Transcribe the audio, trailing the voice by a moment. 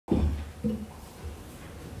I'm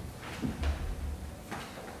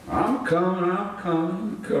coming, I'm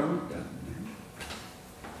coming, I'm coming.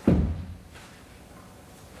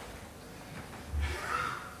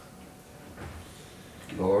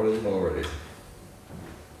 Lordy, Lordy.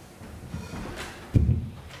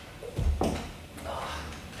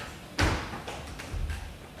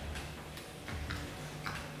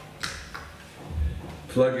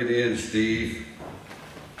 Plug it in, Steve.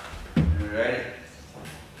 You ready?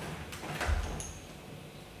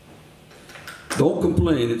 Don't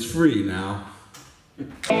complain, it's free now.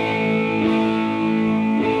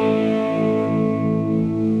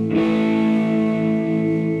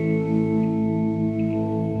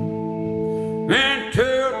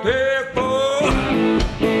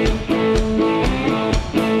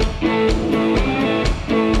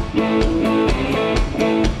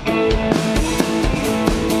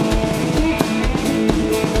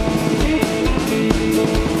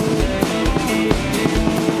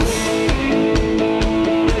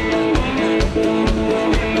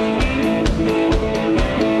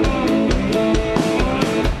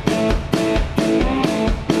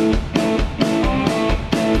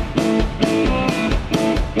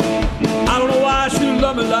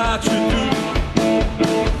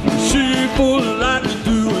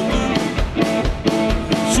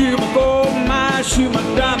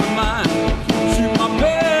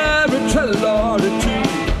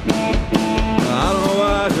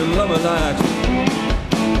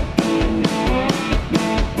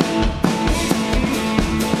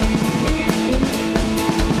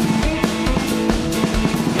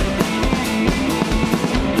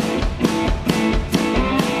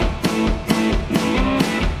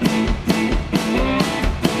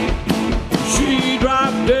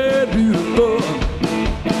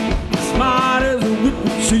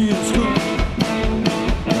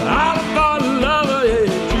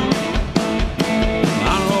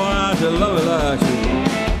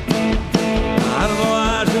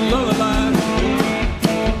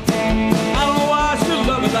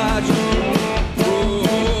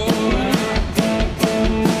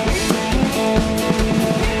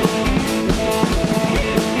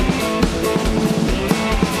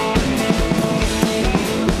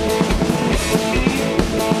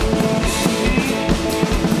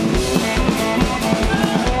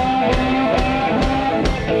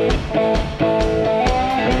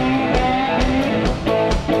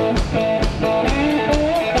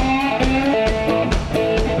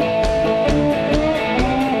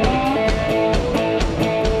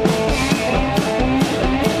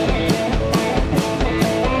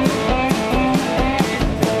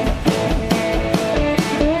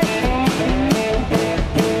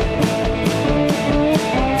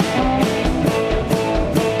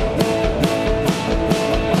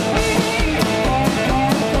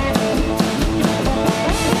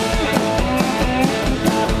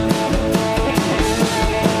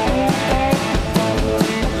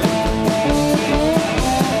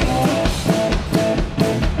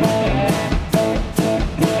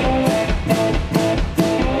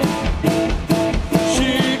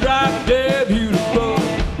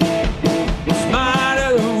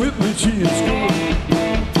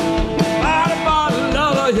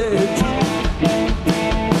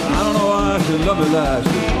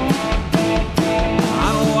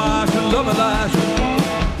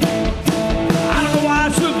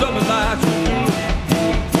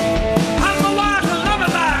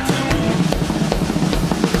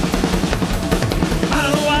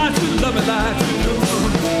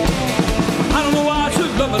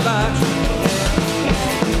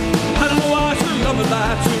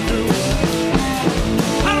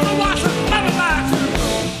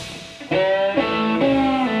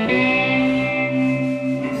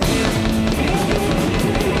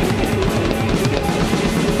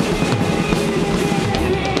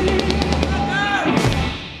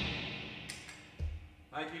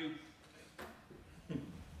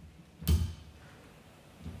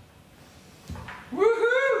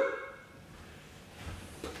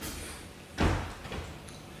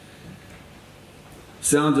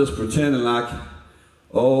 Sound just pretending like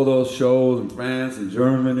all those shows in France and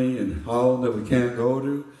Germany and Holland that we can't go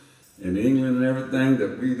to, and England and everything,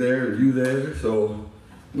 that we there and you there, so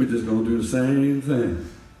we're just gonna do the same thing.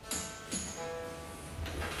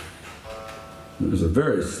 There's a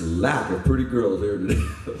very lack of pretty girls here today.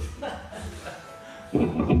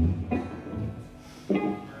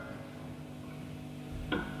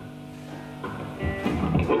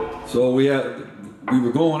 So we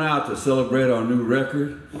were going out to celebrate our new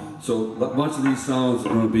record, so a bunch of these songs are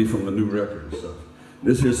going to be from the new record and stuff.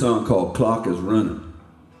 This here song called Clock is Running.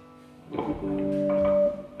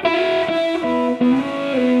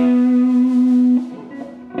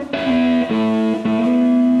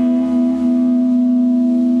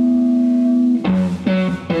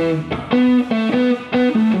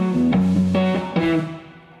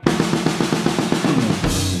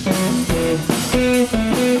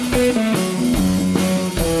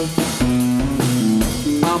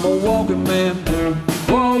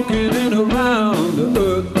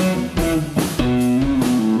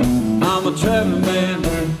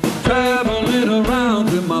 understand, traveling around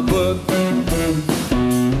in my butt.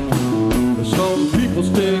 Some people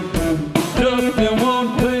stay just in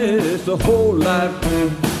one place the whole life.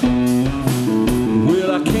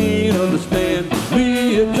 Well, I can't understand,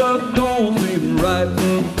 me it just don't seem right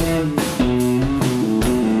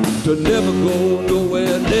to never go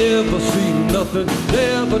nowhere, never see nothing,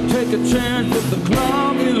 never take a chance if the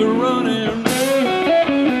clock is running.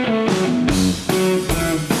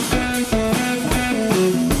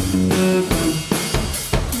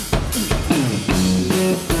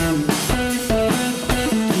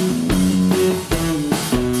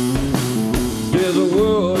 There's a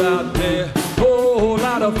world out there, whole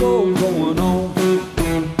lot of folks going on.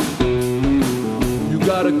 You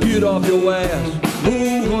gotta get off your ass,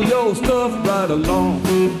 move your stuff right along.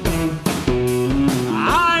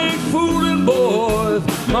 I ain't fooling, boys,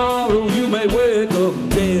 tomorrow you may wake up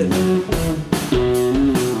dead.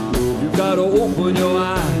 You gotta open your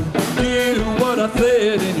eyes, hear what I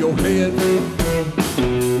said in your head.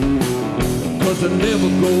 Cause I never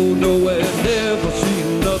go nowhere, never see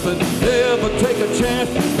nothing, never take a chance,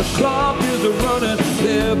 the clock is running.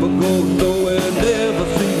 Never go nowhere, never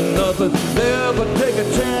see nothing, never take a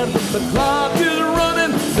chance, the clock is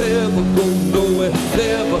running. Never go nowhere,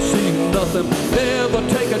 never see nothing, never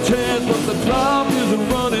take a chance, but the clock is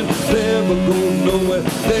running. Never go nowhere,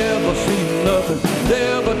 never see nothing,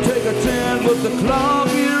 never take a chance, but the clock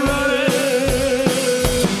is running.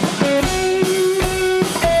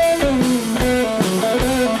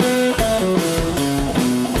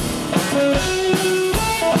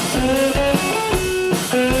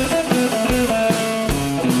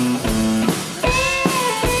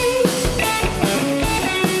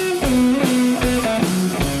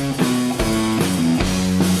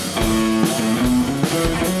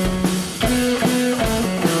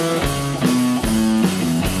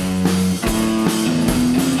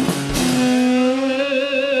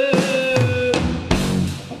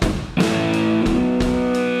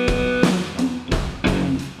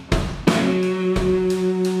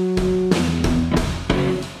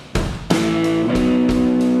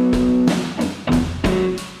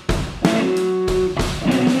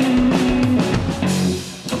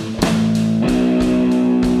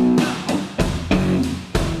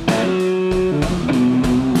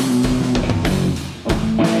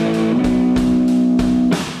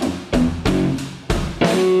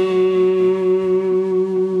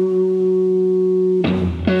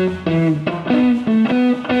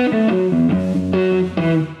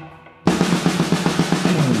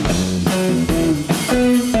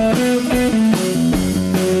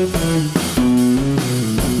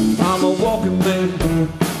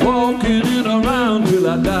 Walking in around till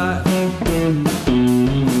I die.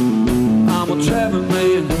 I'm a traveling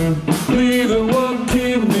man, leaving what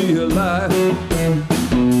keeps me alive.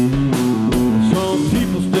 Some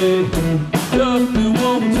people stay just in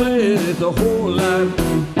one place the whole life.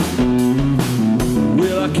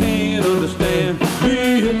 Well, I can't understand, me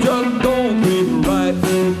it just don't seem right.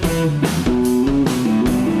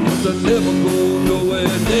 Cause I never go nowhere,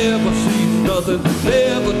 never see nothing,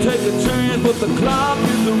 never take a chance, but the clock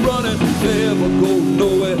is running. Never go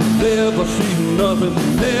nowhere, never see nothing,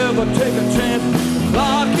 never take a chance, the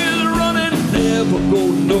clock is running. Never go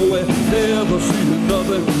nowhere, never see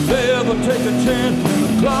nothing, never take a chance, the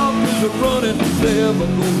clock is running. Never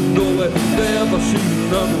go nowhere, never see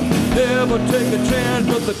nothing, never take a chance,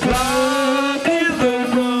 but the clock is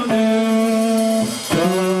running.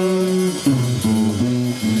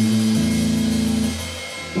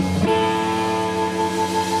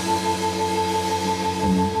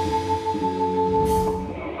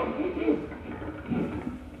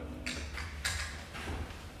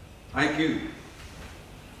 Thank you.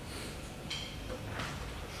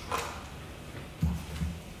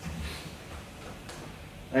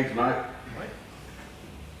 Thanks, Mike.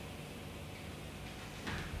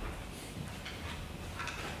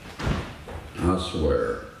 I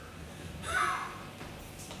swear.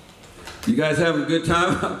 You guys having a good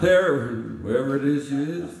time out there, or wherever it is you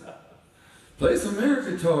is? Play some air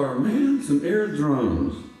guitar, man. Some air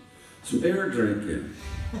drums. Some air drinking.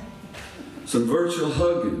 Some virtual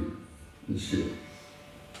hugging and shit.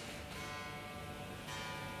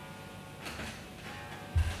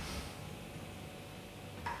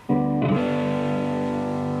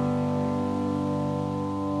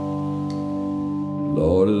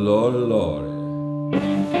 Lordy, Lordy, Lordy.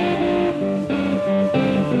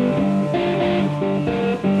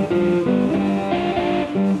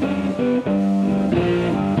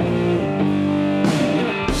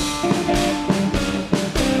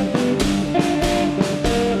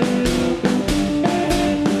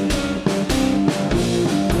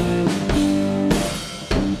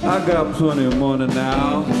 I got plenty of money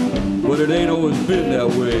now, but it ain't always been that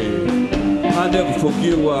way. I never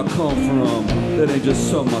forget where I come from, that ain't just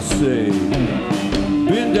something I say.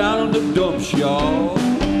 Been down on the dumps, y'all,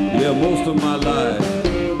 yeah, most of my life.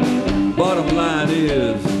 Bottom line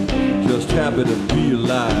is, just happy to be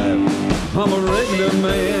alive. I'm a regular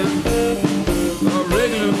man, a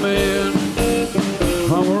regular man,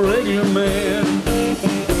 I'm a regular man,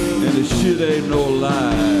 and this shit ain't no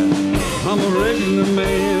lie. I'm a regular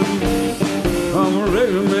man, I'm a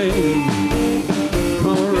regular man,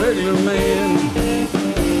 I'm a regular man,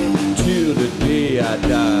 till the day I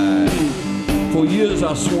die. For years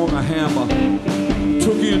I swung a hammer,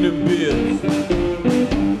 took in the bids,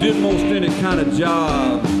 did most any kind of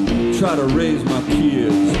job, try to raise my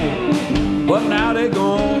kids. But now they're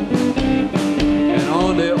gone, and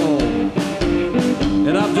on their own.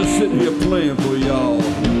 And I'm just sitting here playing for y'all,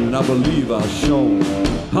 and I believe I've shown.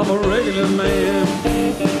 I'm a regular man,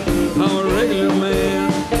 I'm a regular man,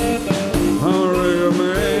 I'm a regular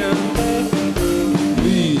man,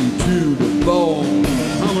 me to the bone.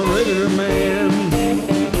 I'm a regular man,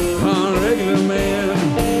 I'm a regular man,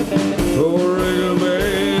 oh, a regular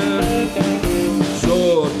man,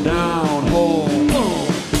 so down home.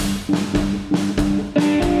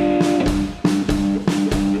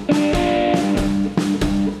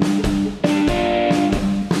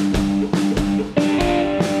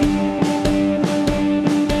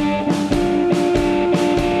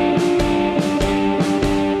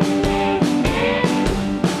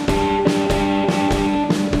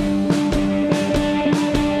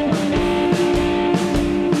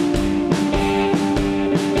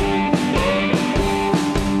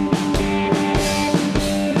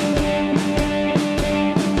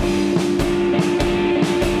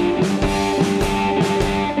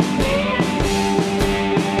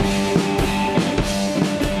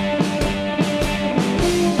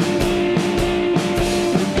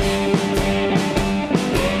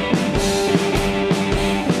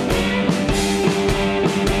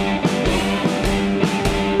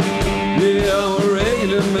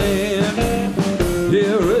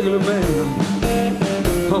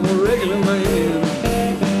 I'm a regular man.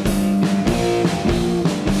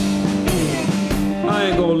 I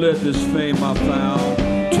ain't gonna let this fame I found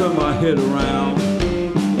turn my head around.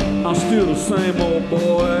 I'm still the same old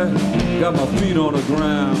boy, got my feet on the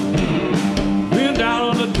ground. Been down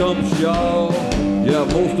on the dumps, y'all, yeah,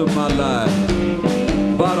 most of my life.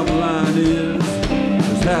 Bottom line is,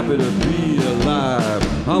 just happy to be alive.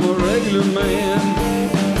 I'm a regular man,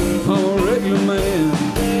 I'm a regular man,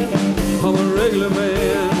 I'm a regular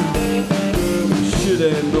man, shit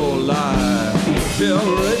ain't no lie. Yeah, I'm a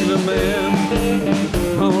regular man,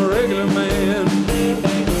 I'm a regular man,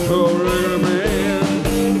 I'm a regular man,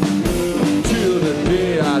 till the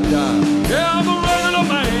day I die. Yeah, I'm a regular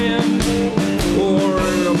man, oh, a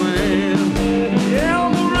regular man, yeah,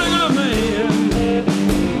 I'm a regular man,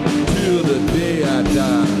 till the day I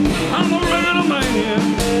die. I'm a regular man,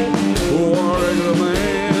 oh, a regular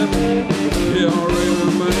man, yeah, I'm a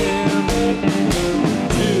regular man.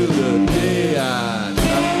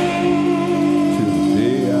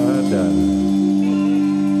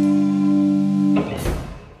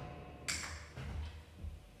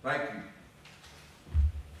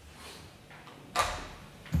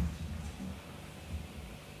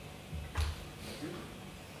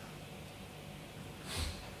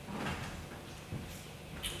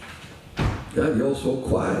 God, you're so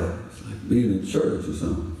quiet. It's like being in church or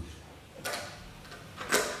something.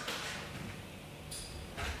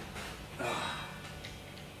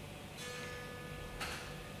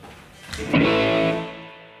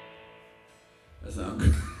 That sounds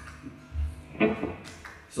good.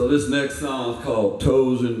 So this next song is called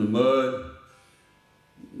Toes in the Mud.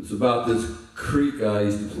 It's about this creek I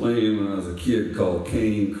used to play in when I was a kid called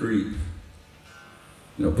Cane Creek.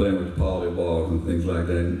 You know, playing with polyballs and things like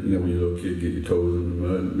that. And, you know, when you're a little kid, get your toes in the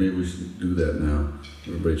mud. Maybe we should do that now.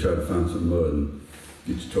 Everybody try to find some mud and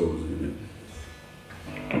get your toes in it.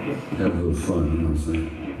 Have a little fun, you know what I'm saying?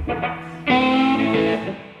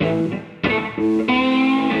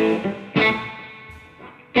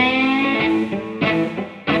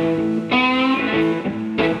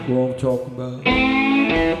 What I'm talking about?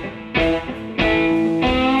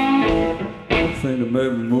 Thing to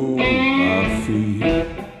make me move my feet.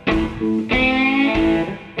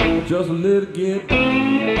 Just a little get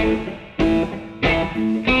down.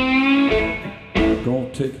 Gonna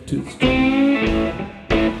take it to the street.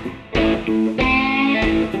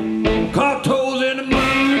 Caught toes in the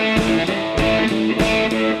mud.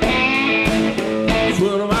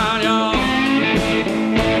 Swirl around, y'all.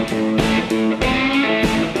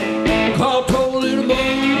 Caught toes in the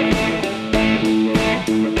mud.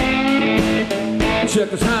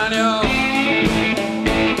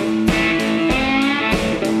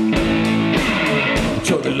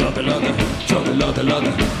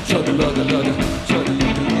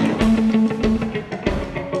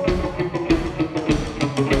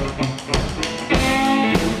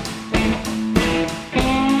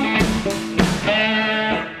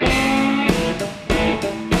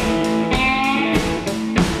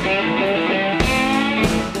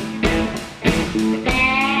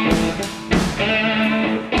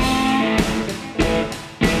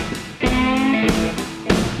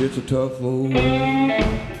 tough old world.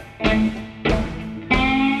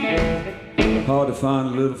 Hard to find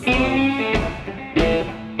a little fun.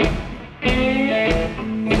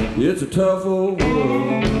 It's a tough old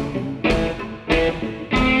world.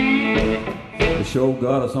 The show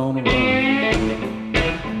got us on the run.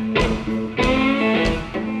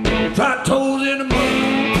 Flat toes in the mud.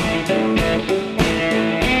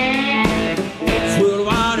 Swill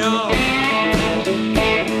around y'all.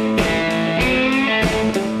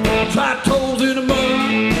 Flat toes in the mud.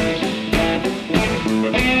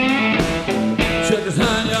 Check this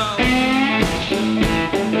hand, y'all.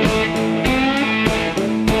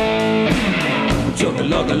 Chugga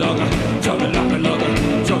lugga lugga, chugga lugga lugga,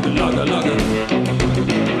 chugga lugga lugga.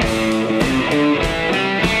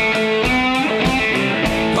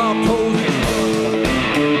 Top toes in the mud,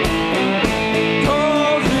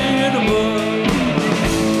 toes in the mud.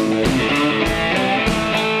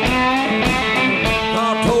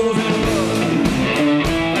 Top toes in the mud,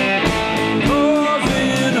 toes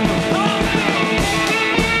in the mud.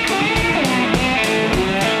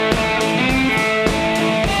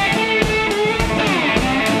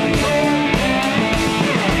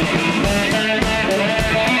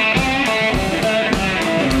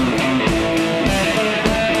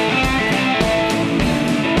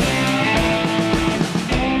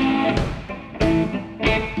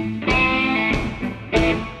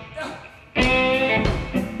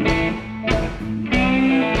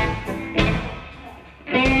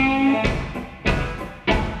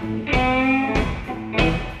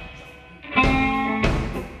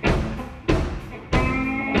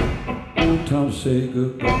 Time to say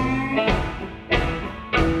goodbye.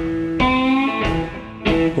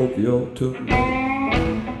 Hope you all took note.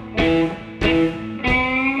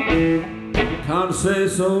 Time to say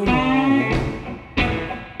so long.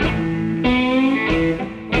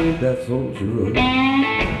 That's all she wrote.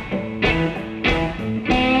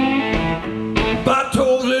 By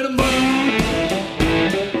toes in the mud.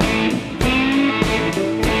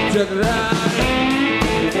 Check it out.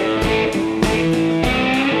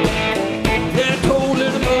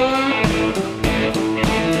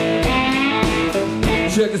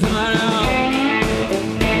 Check this night out.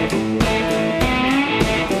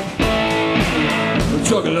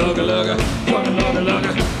 Chugga lugga lugga, chugga lugga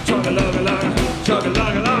lugga, chugga lugga lugga, chugga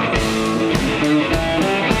lugga lugga.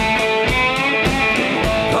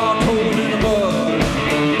 Top toes in the mud,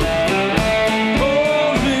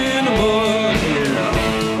 toes in the mud, yeah.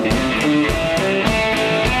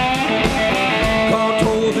 Top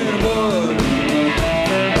toes in the mud,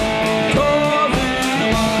 toes in the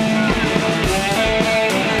mud.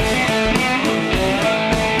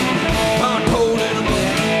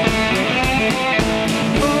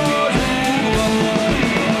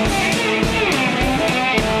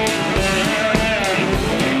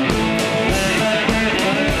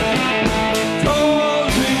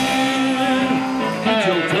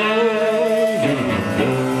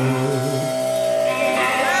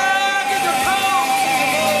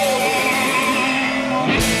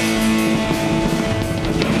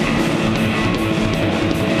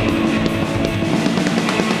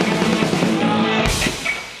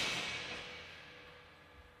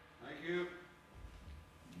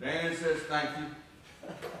 Dan says thank you.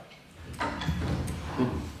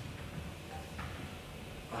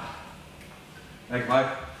 Thank you,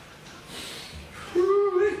 Mike.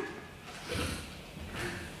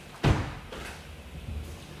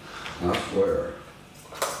 I swear.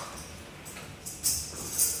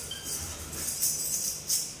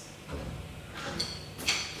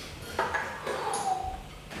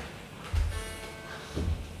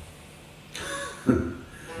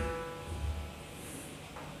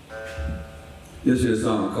 This is a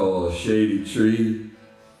song called Shady Tree.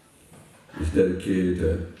 It's dedicated to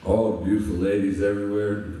all the beautiful ladies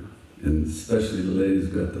everywhere, and especially the ladies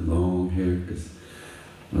who got the long hair, because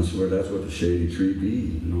I swear that's what the shady tree be,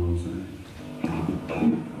 you know what I'm saying?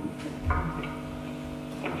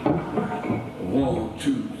 1,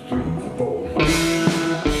 2, 3, 4.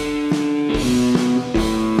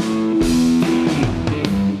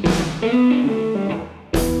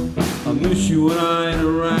 I miss you when I ain't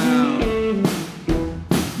around.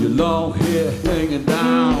 Your long hair hanging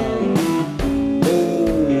down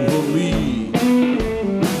over me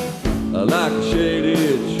like a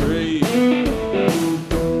shady tree,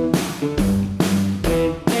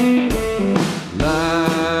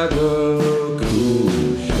 like a cool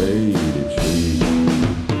shady tree.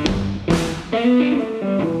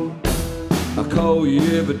 I call you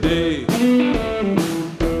every day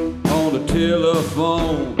on the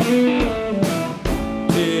telephone.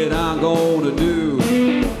 Said I'm gonna do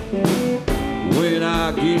when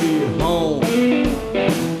I get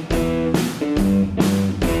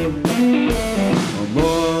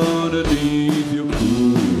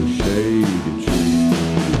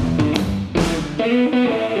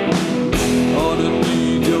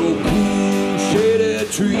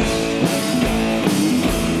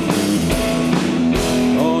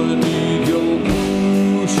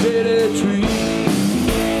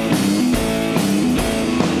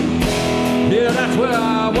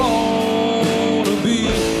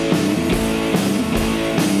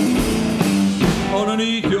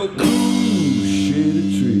shady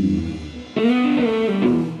tree.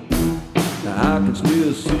 Now I can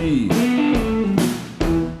still see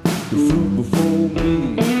the fruit before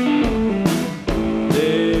me,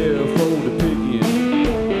 there for the picking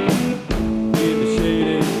in the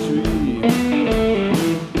shady tree.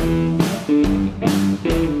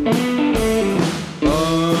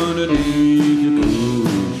 Underneath your cool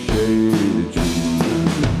shady tree,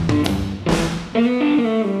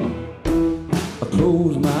 I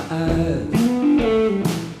close my eyes and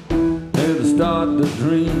I start to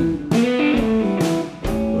dream.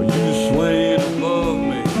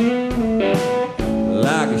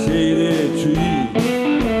 Like a shady tree,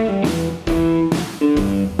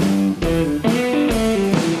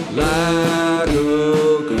 like a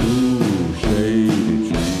cool shady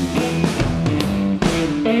tree,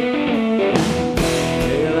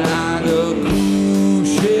 yeah, like a cool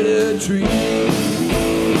shady tree,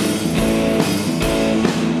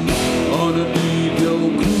 underneath your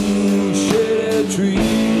cool shady tree,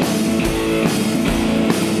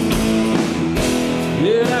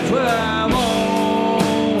 yeah, that's where I'm on.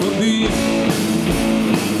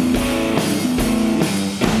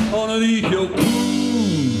 Underneath your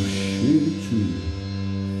cool shady tree.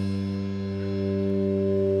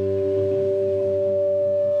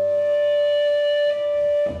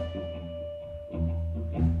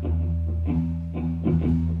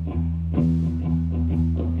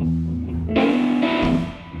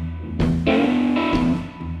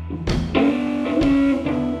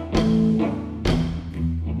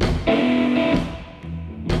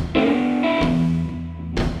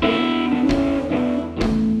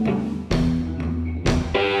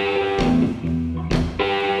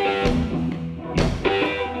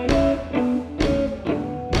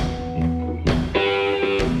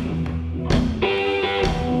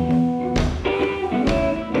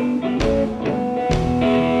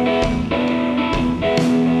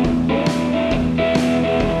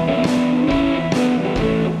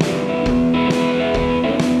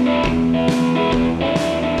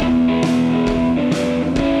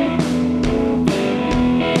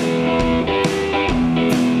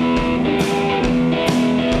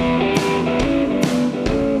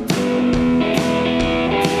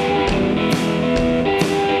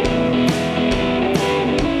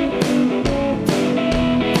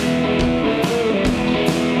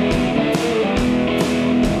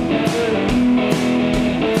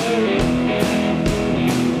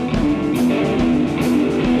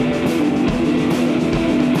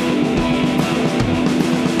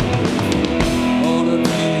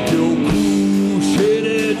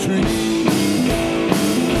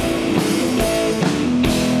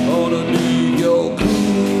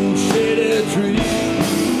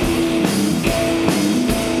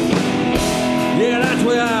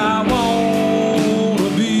 Where I wanna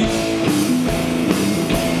be,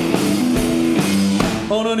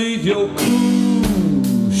 underneath your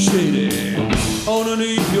cool shady,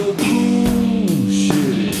 underneath your cool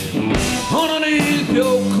shady, underneath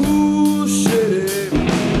your cool shady,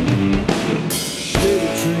 shady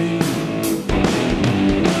tree,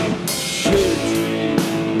 shady tree,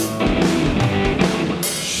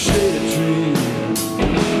 shady tree.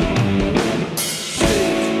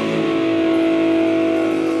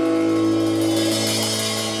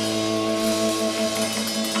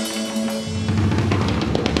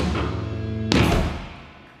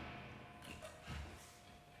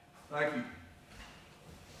 Thank you.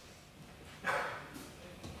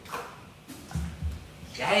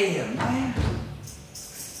 Damn, man.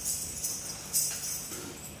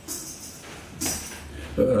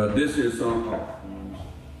 This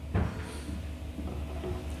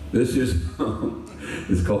is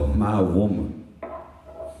it's called My Woman.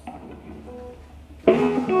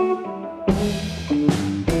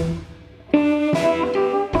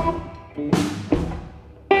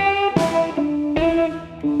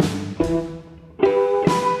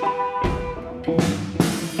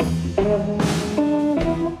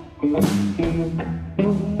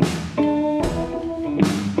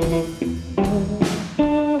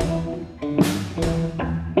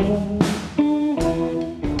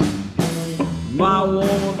 My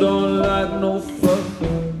woman don't like no fuss,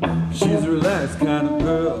 she's a relaxed kind of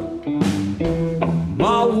girl.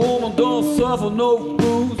 My woman don't suffer no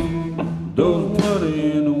blues, those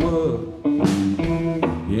plenty in the world.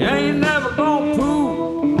 You ain't never gonna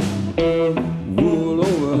prove wool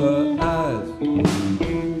over her eyes,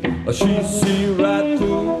 or she see right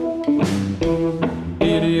through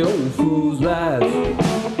any old fool's lies.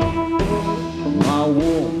 My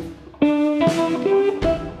woman,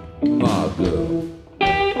 my girl,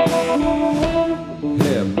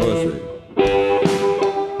 have mercy.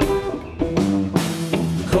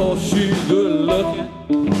 Oh, she's good looking,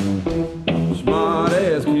 smart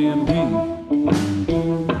as can be.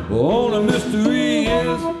 Only mystery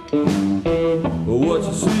is what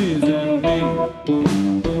she sees in me.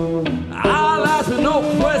 I'll ask her no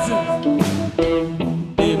questions,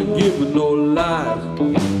 ain't give her no lies.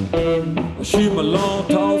 She my long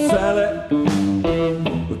tall Sally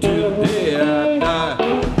till the day I die.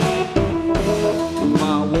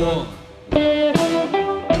 My one,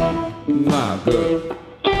 my girl,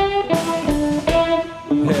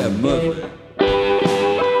 have mercy.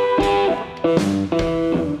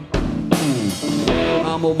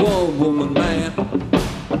 I'm a one-woman man,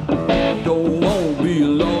 don't want to be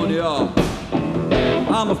alone, y'all.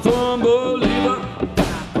 I'm a firm believer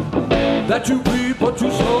that you reap what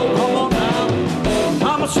you sow. Come on now,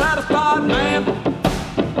 I'm a satisfied man,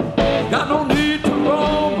 got no need to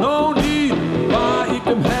roam, no need why eat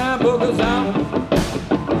them hamburgers out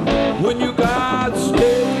when you got to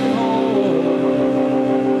stay home.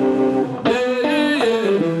 Yeah,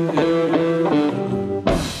 yeah,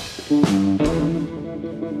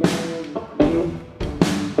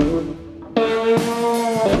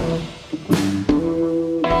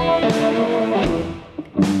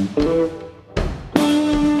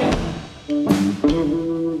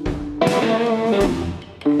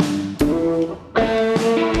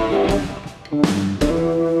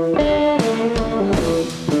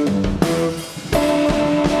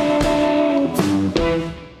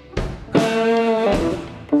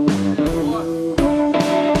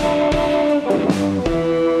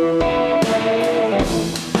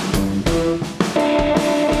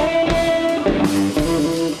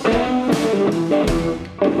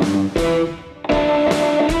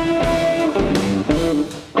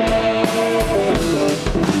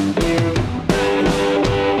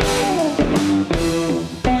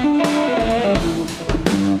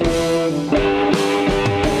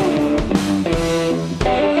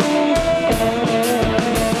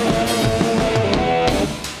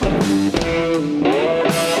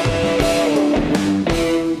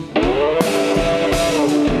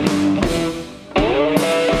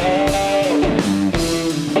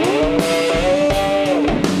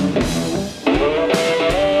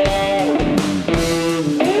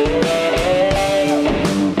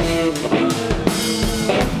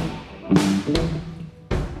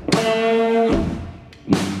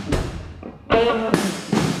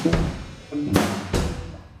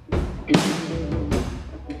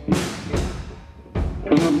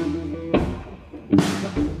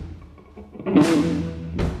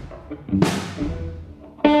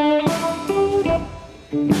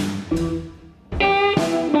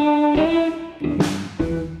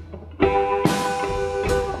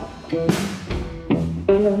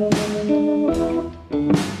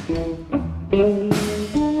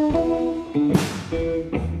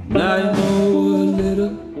 now you know a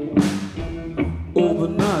little, oh,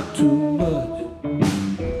 but not too much.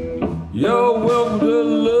 You're welcome to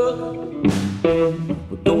look,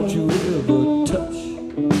 but don't you ever touch.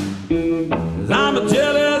 'Cause I'm a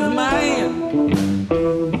jealous man,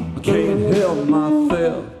 I can't help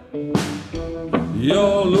myself.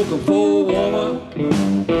 You're looking for a woman,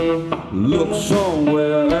 look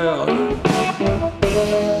somewhere else.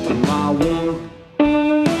 My woman,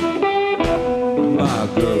 my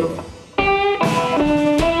girl,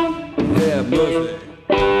 have mercy.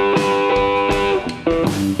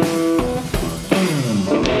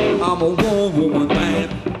 I'm a one-woman man,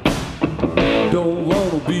 don't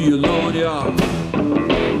wanna be alone, y'all.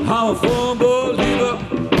 I'm a firm believer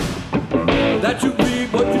that you reap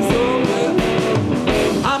what you sow.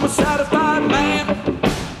 I'm a satisfied man,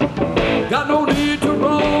 got no need to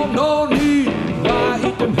roam, no need why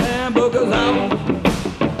eat them hamburgers out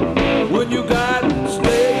when you got to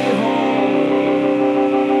stay home.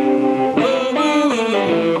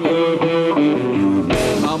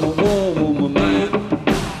 I'm a one-woman man,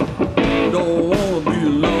 don't wanna be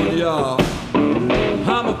alone, y'all.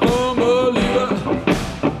 I'm a firm believer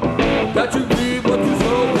that you reap what you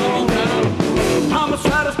sow. Come on now, I'm a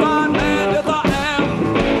satisfied man, yes I am.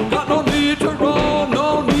 Got no need to roam, no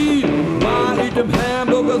need why eat them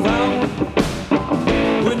hamburgers out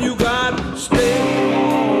when you got to stay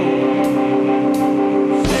home.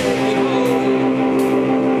 Stay home.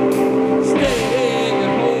 Stay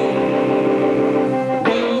home.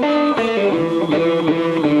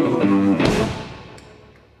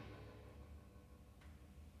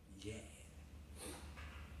 Yeah.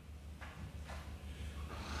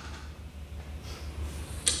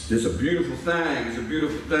 It's a beautiful thing. It's a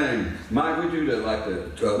beautiful thing. Mike, we do that like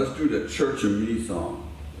that. Let's do the Church of Me song.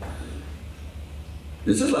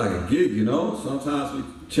 It's just like a gig, you know. Sometimes we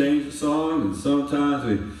change the song, and sometimes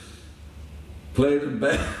we Played the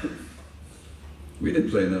bad. We didn't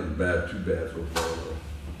play nothing bad, too bad so far though.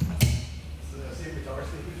 Same guitar,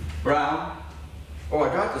 Steve? Brown. Oh, I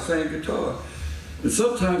got the same guitar. And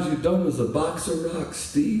sometimes you're dumb as a box of rocks,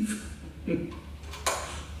 Steve. That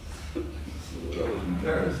was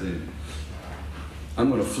embarrassing. I'm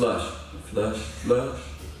gonna flush. Flush, flush,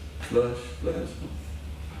 flush, flush.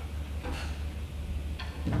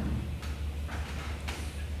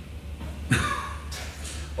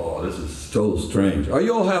 Oh, this is so strange. Are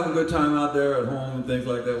you all having a good time out there at home and things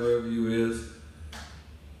like that, wherever you is?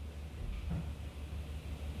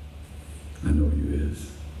 I know you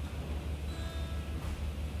is.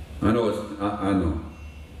 I know it's, I know.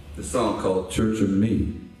 The song called Church of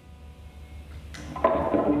Me.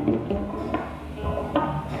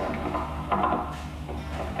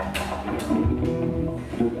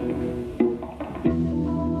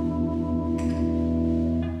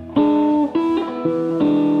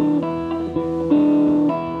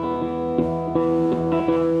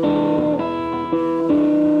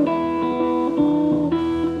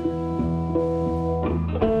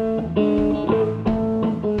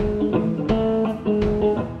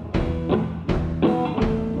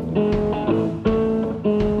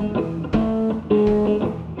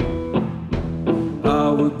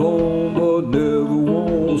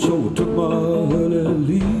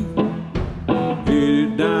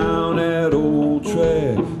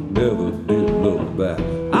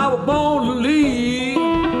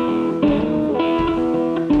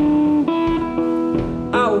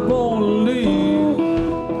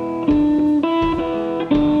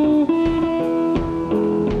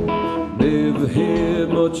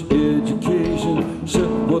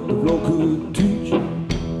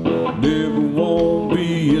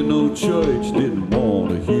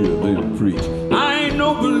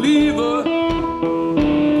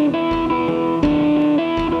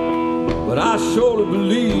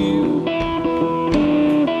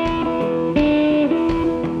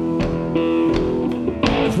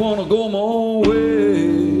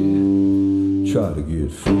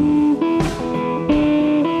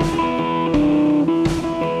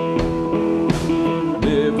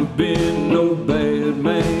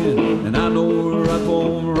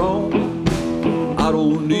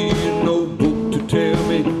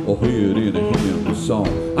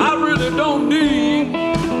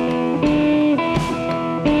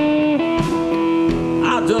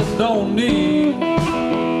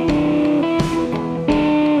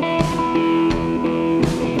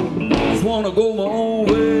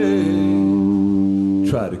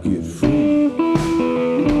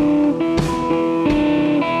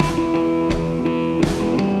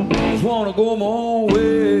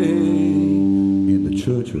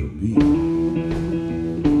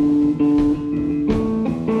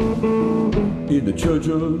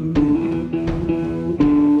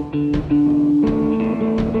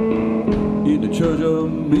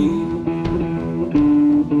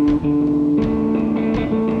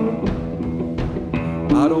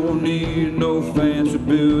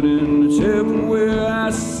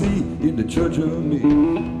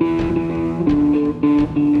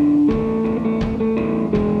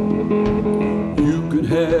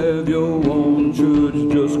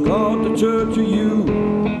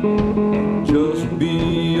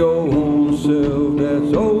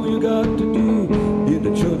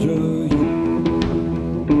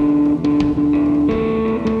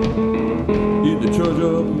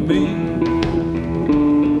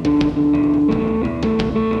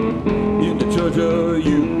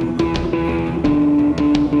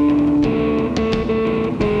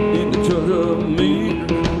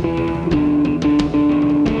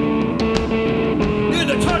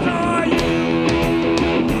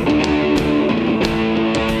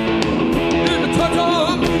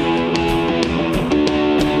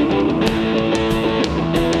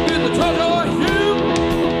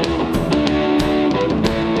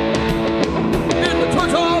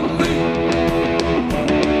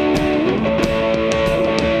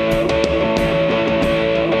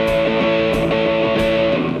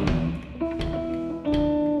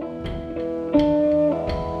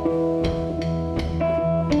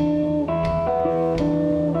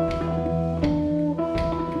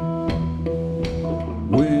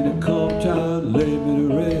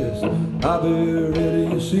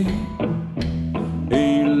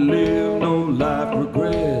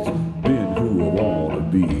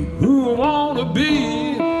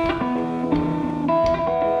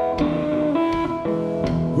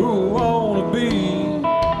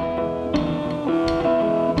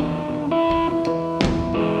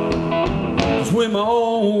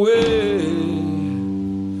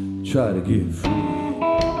 Try to get free.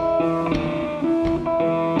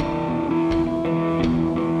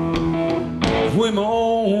 going my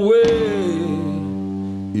own way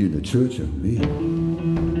in the church of me.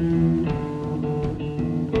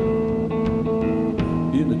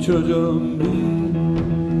 In the church of me.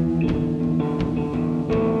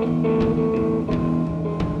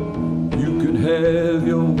 You can have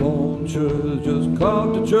your own church, just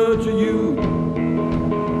call the church of you.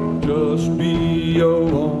 Just be your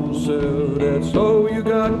own self, that's all you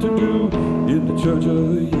got to do in the church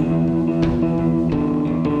of you.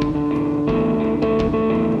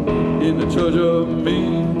 In the church of me.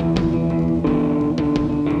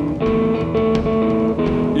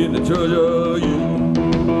 In the church of you.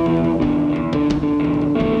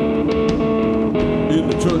 In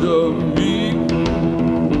the church of me.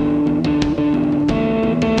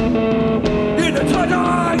 In the church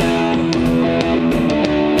of you.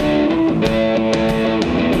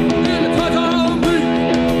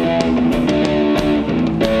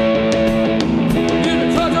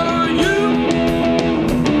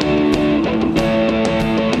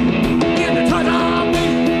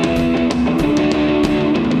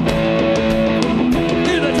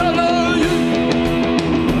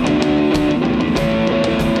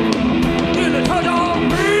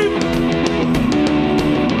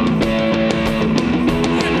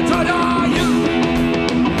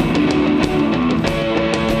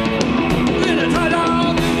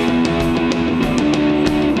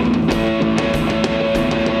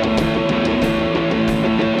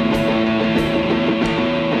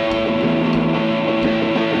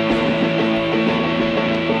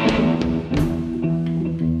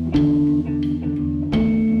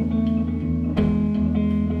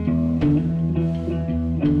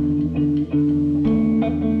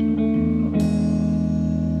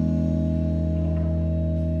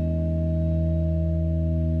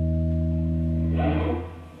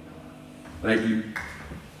 Thank you.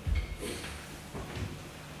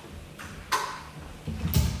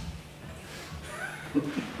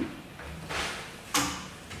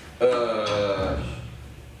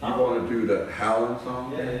 You want to do the howling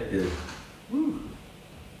song? Yeah. Woo.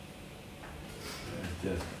 That's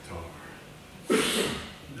just guitar. I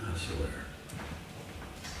swear.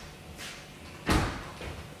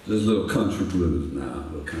 This little country blues now,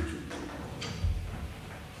 little country blues.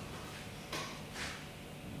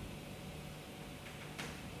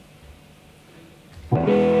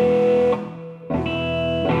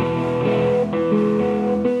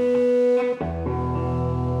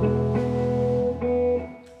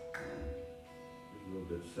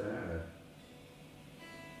 Sad.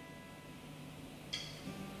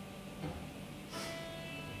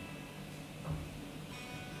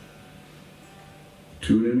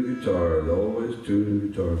 Tuning the guitars, always tuning the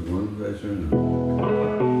guitars, one place or another.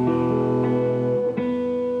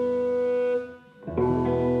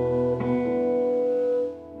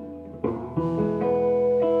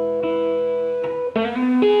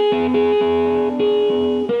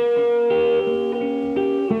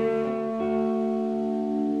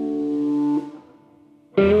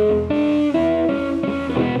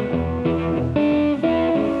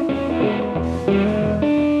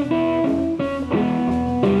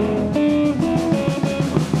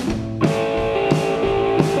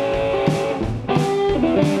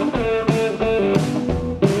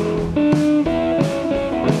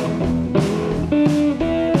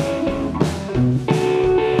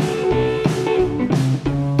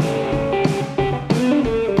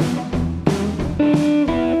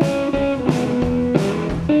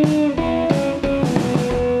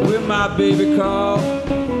 My baby call,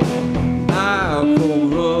 I'll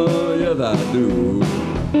come run, yes I do.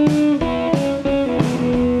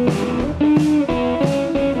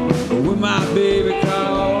 When my baby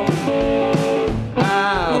call,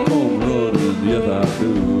 I'll come run, yes I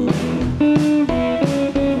do.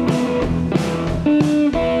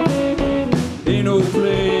 Ain't no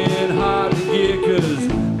playing hard to get, 'cause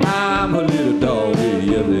I'm a little dog,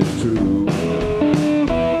 yes it's true.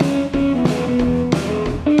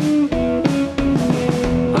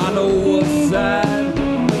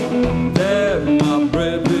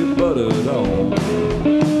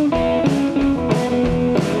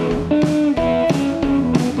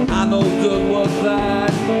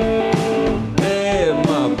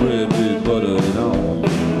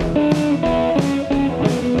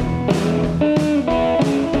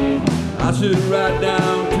 Sit right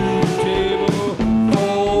down to the table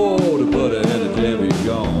for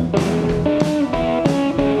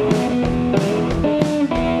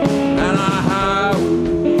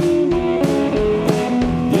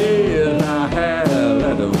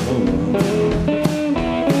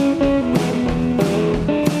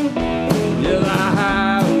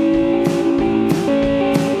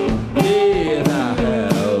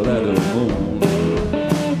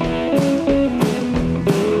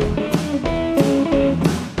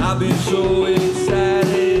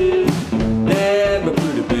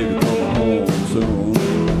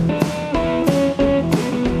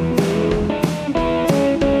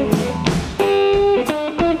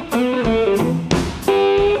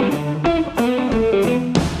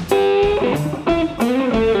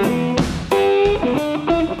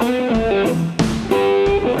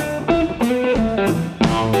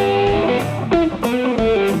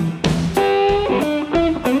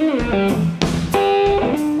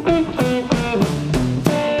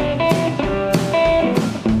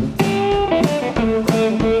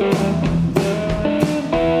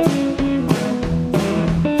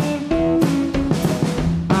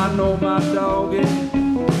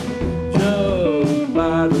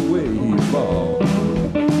fall.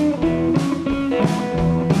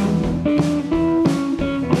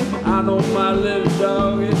 I know my little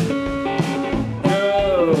dog is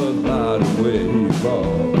just by the way he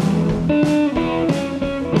falls.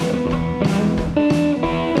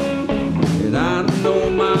 And I know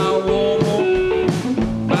my woman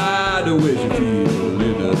by the way she feels a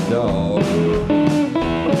little dog.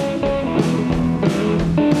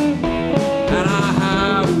 And I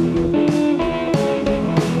have,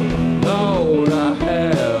 Lord, I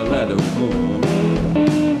have let her go.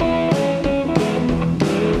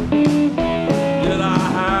 Yet I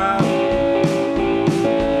have,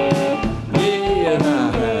 yet I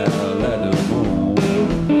have let her go.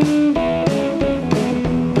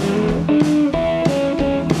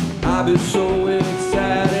 I've been so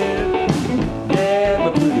excited, yeah, my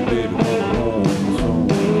pretty baby come home soon.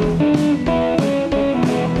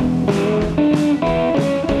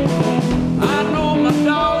 I know my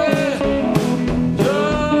doggy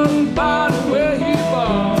just by the way he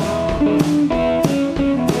falls.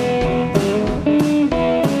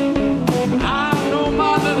 I know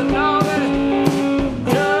my little doggy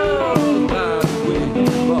just by the way he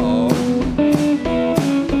falls.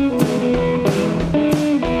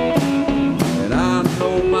 And I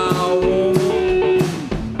know my woman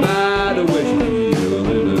by the way she feels a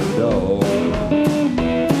little dog.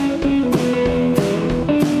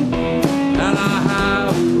 And I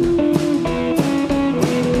have,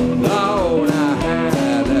 Lord, I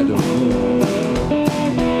had that moon.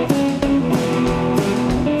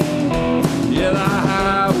 Yet I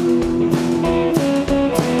have,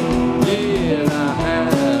 yet I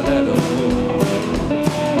had that moon.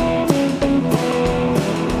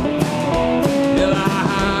 Yet I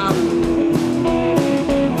have,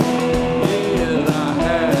 yet I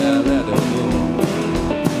had that moon.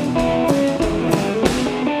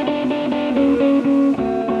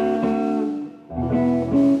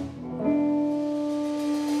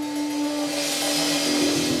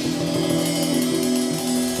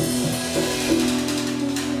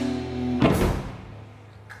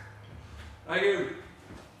 Thank you,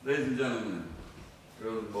 ladies and gentlemen,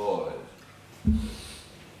 girls and boys.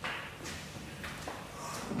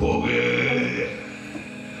 Bude.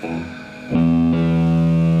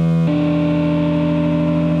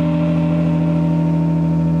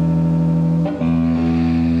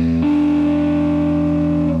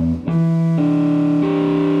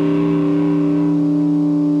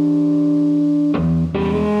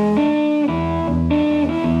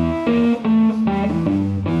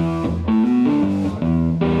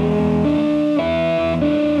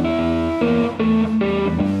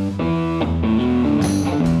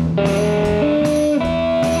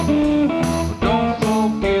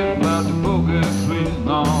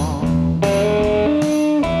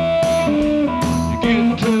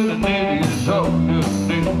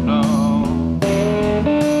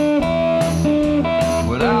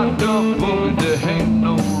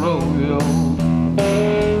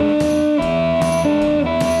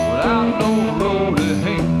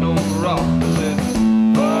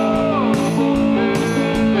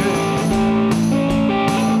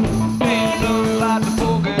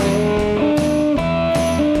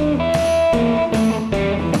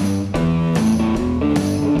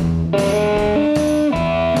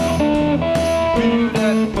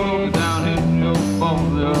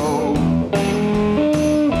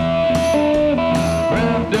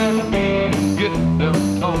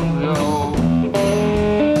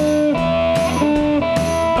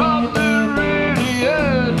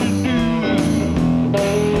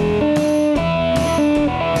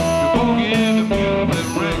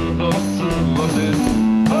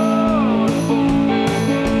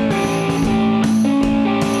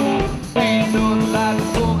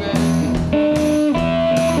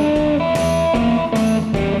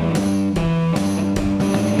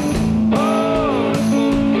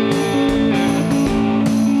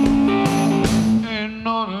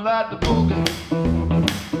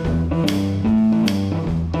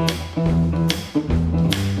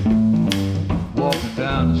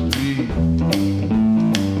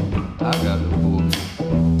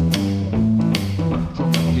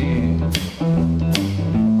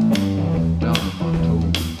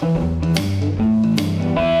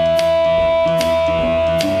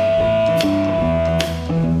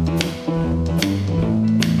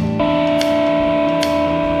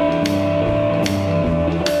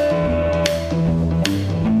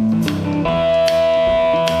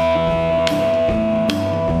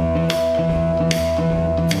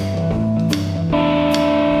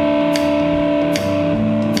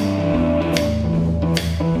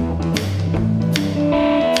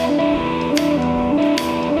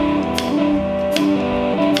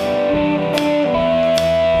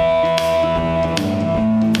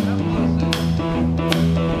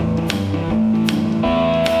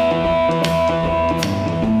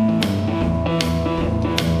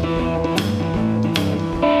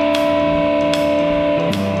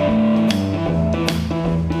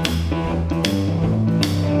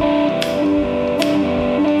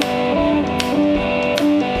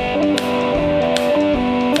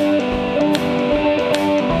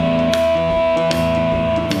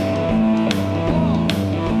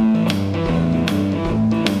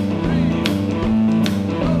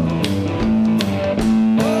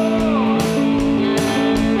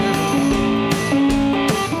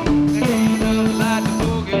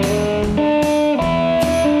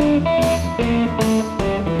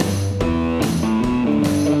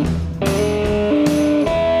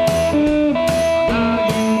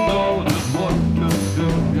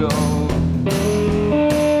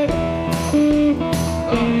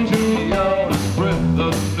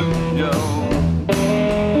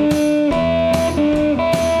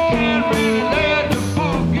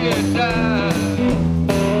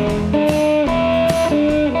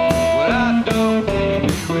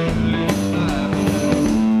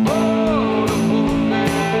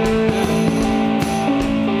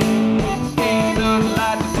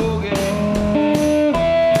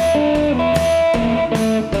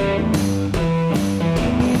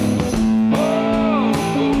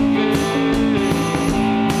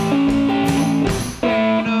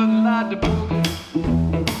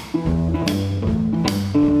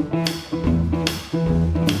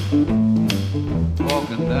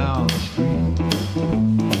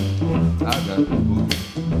 I got the boogie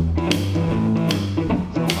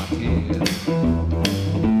from my head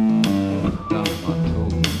down to my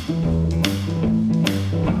toes.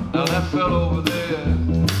 Now that fellow over there,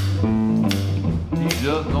 he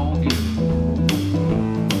just don't get it.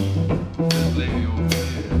 This lady over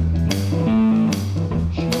there,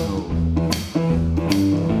 she knows.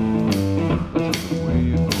 That's just the way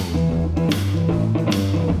it goes.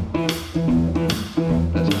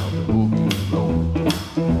 That's how the boogie rolls.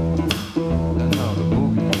 That's how the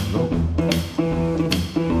boogie rolls.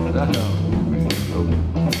 That's how the boogie rolls.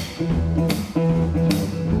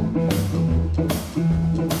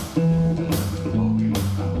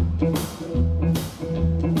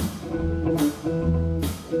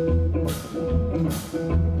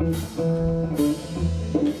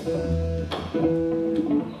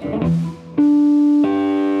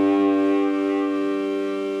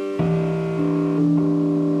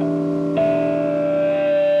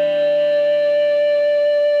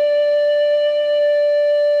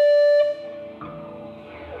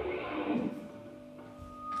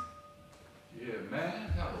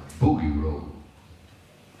 Boogie roll.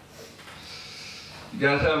 You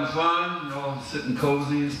guys having fun? You know, sitting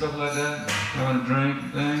cozy and stuff like that? Having a drink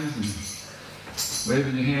and things? And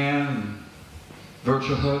waving your hand and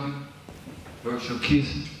virtual hugging, virtual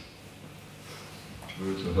kissing.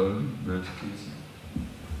 Virtual hugging, virtual kissing.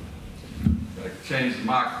 I can change the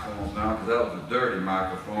microphones now because that was a dirty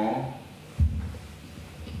microphone.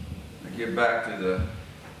 I get back to the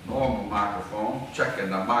normal microphone,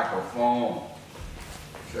 checking the microphone.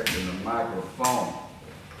 Checking the microphone.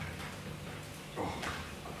 Oh.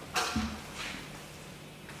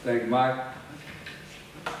 Thank you, Mike.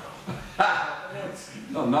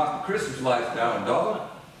 No, knock the Christmas lights down, dog.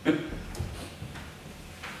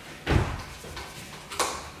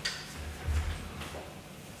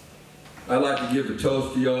 I'd like to give a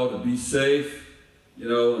toast to y'all to be safe, you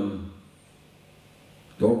know, and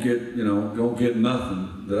don't get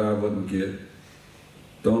nothing that I wouldn't get.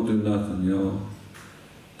 Don't do nothing, you know.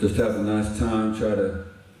 Just have a nice time, try to,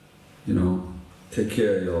 you know, take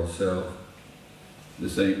care of yourself.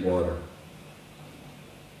 This ain't water.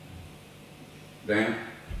 Dan,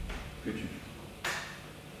 could you?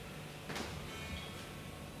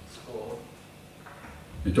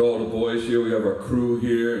 And to all the boys here, we have our crew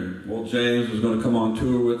here, and old James was going to come on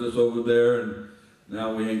tour with us over there, and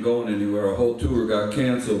now we ain't going anywhere. Our whole tour got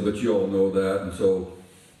canceled, but you all know that, and so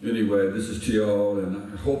anyway, this is to y'all,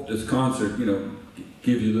 and I hope this concert, you know,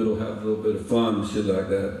 have a little bit of fun and shit like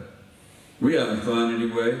that. We having fun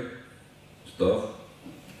anyway. Stuff.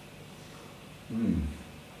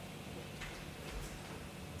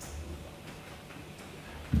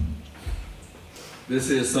 This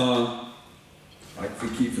is a song, I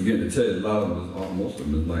keep forgetting to tell you, a lot of them, most of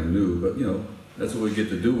them is like new, but you know, that's what we get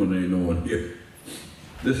to do when there ain't no one here.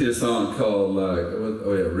 This is a song called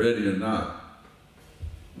Ready or Not.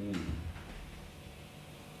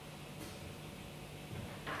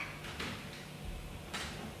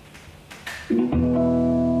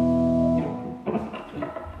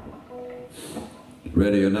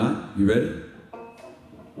 Ready or not? You ready?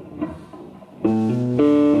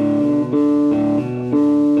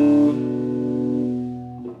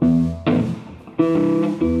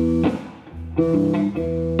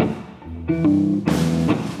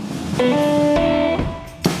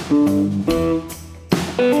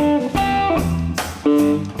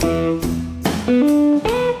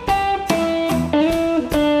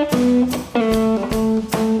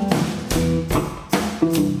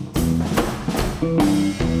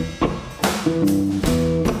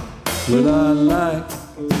 Well, I like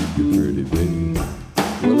your pretty baby.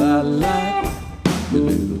 Well, I like your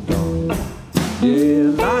little dog. Yeah,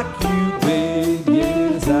 like you, babe.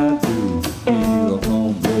 Yes, I do. Feel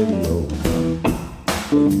on baby,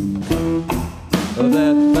 oh,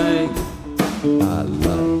 that thing I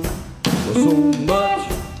love so much.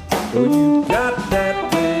 Oh, you got that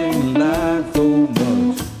thing like so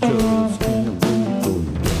much. Just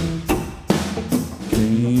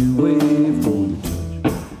can't wait for you.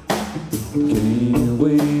 Can't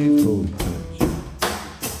wait for you. Can't wait for touch.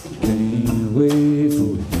 Can't wait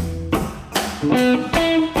for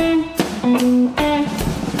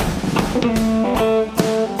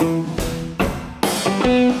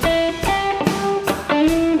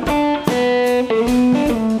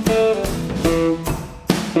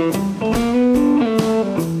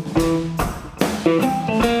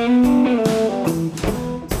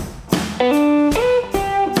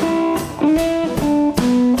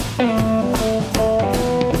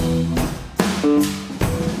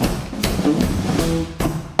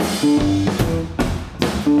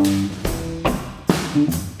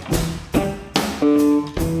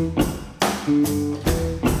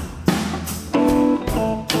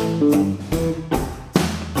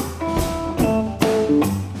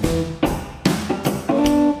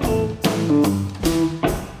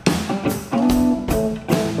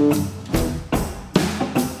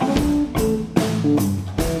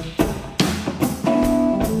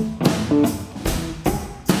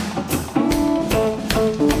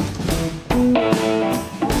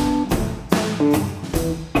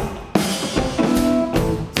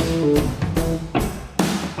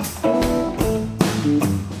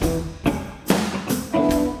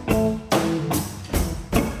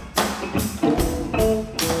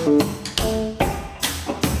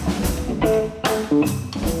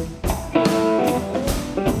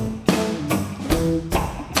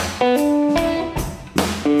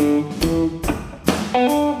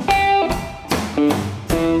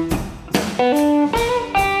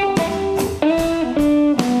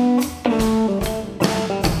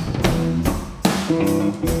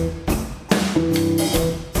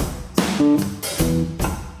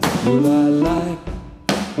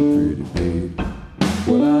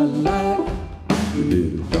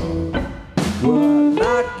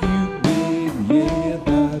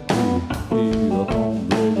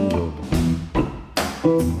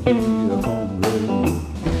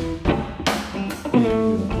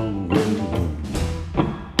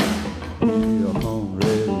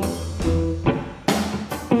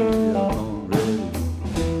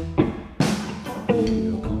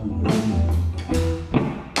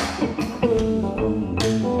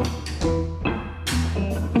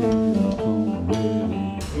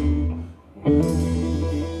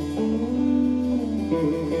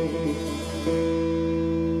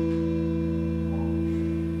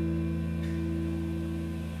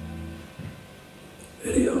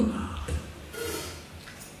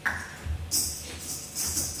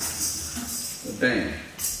Dan,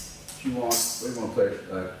 we want to play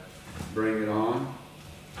Bring It On.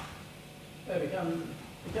 Ja, vi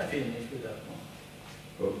kan finish with that one.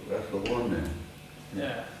 Oh, that's the one then.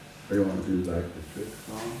 Yeah. Or you want to do like the trick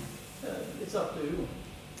song? It's up to you.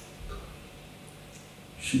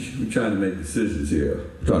 We're trying to make decisions here.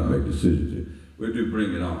 We'll do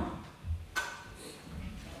Bring It On.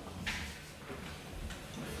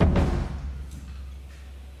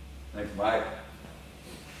 Thanks, Mike.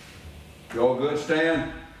 You all good,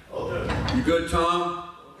 Stan? All good. You good,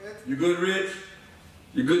 Tom? Okay. You good, Rich?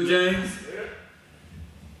 You good, James? Yeah.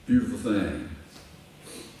 Beautiful thing.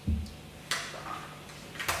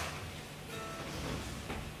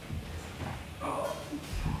 Oh.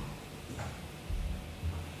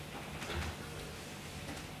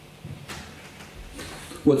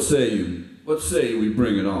 What say you? What say we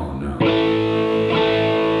bring it on now?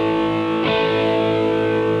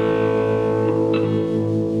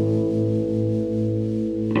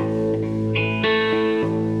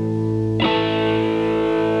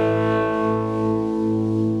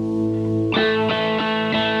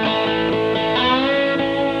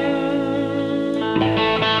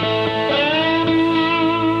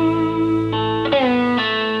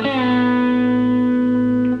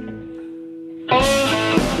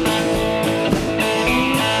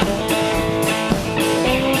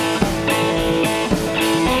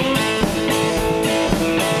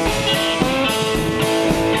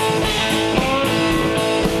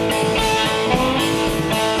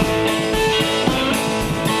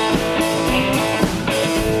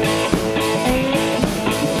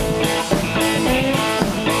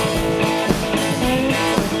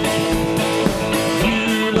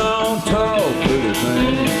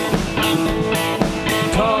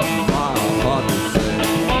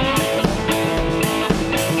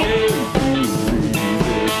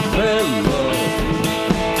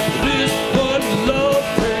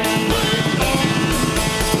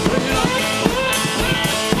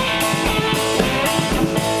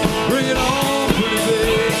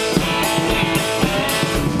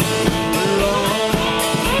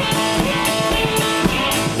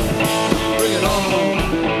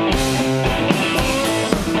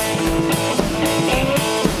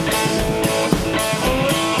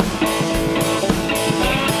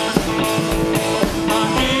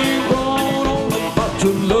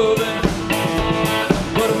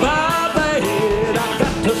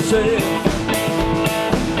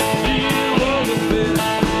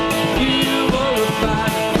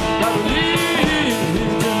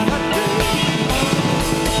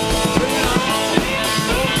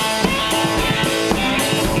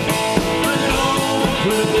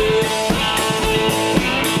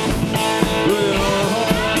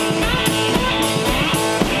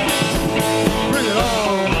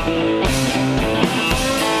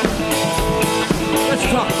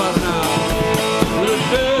 Talk about it now.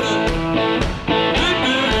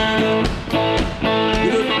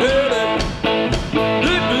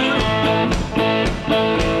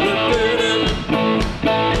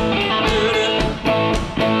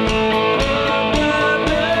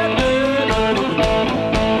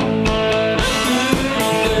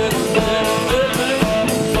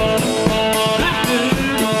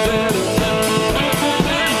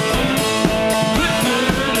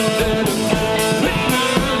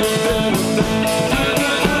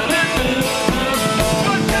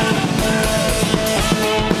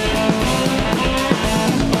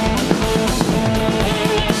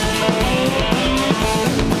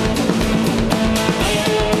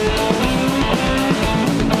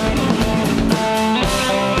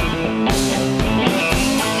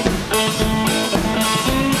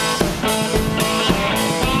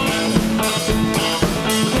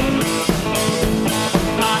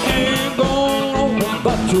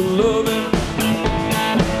 to loving,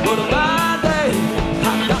 but by day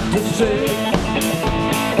I got to say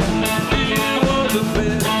it was the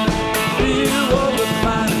best, it was the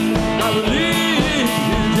finest. I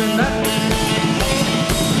believe in that.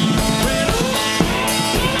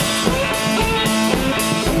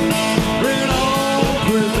 Bring it on,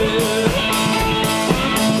 Christmas.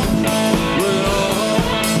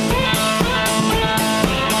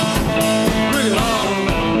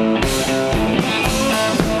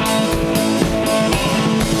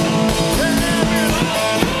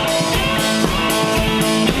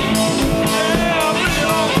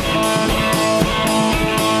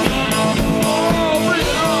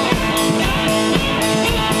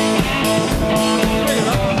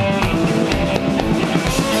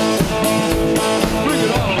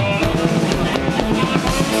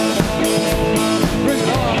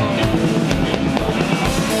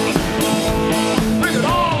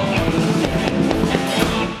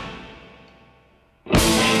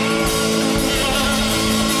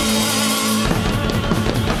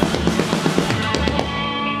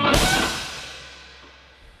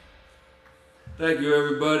 Thank you,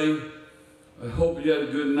 everybody. I hope you had a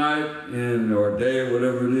good night and or day or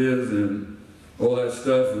whatever it is and all that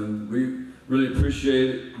stuff. And we really appreciate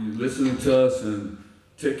it, you listening to us, and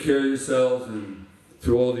take care of yourselves and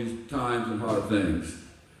through all these times and hard things.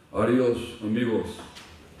 Adios, amigos.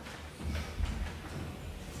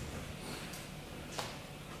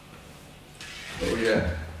 Oh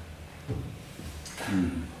yeah.